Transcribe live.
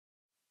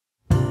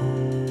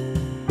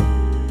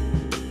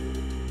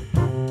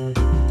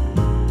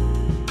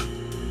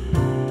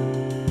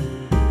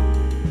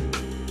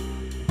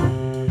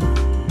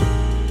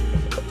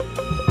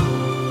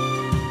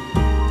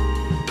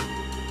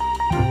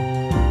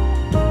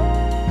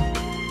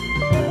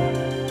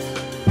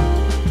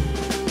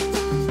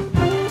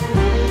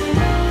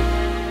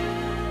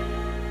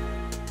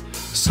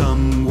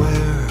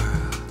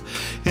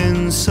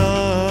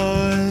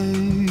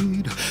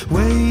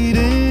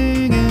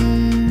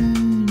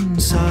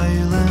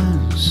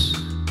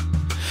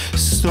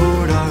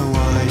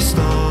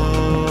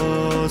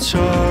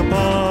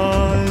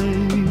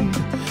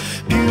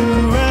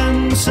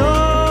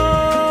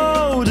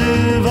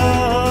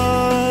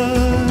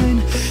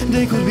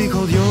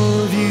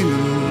your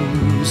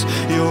views,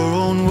 your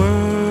own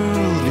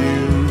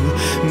worldview.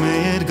 May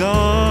it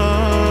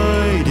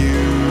guide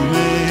you,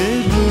 may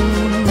it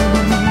bloom.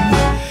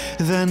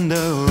 Then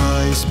the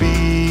rise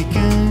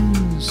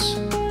begins,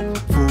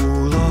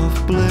 full of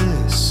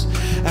bliss.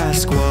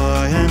 Ask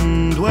why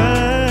and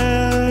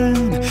when,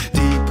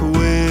 deep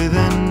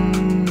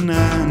within,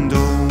 and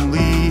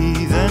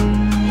only then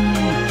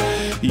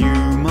you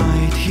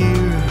might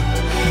hear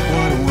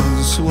what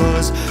once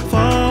was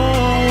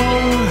far,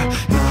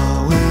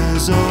 now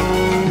is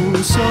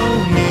oh so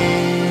near.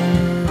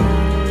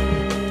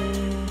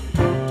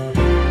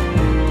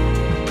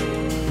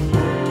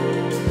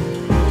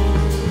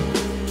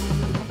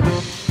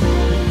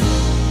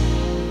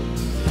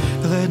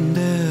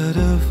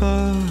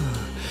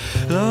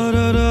 La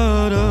da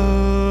da da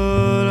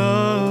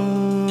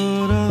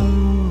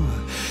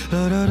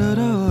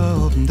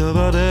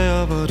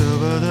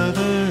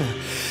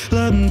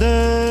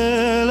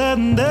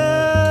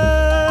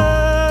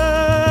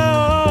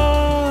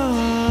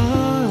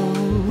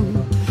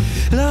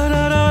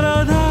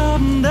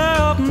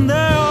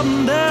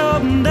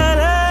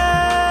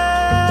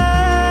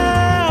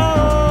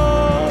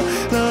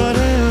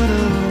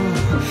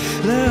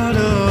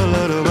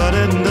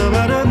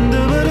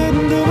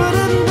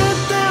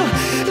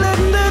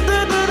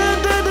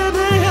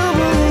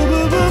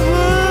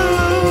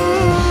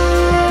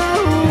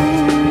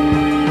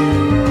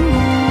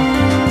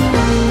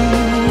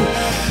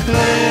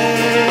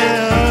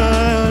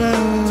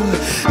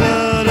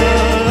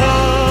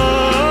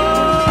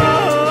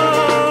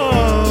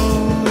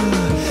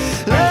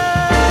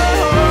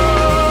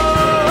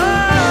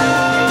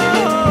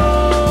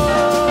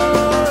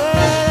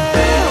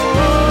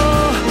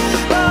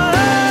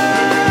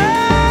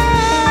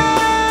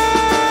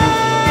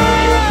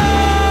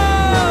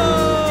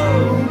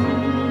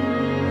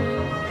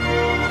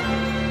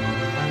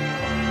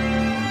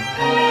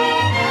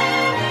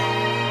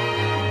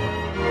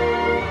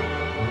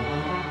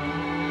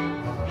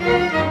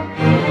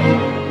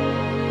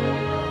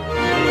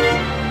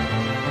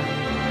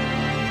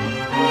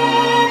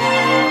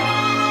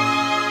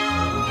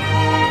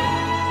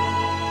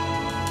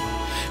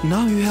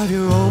Now you have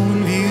your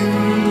own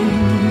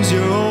views,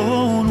 your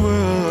own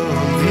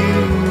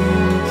worldview,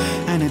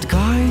 and it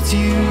guides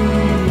you,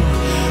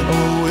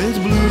 oh it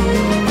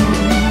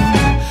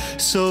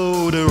blooms.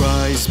 So the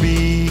rise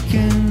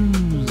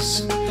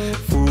begins,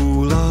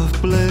 full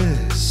of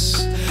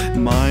bliss,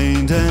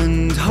 mind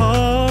and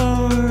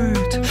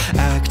heart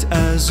act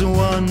as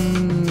one.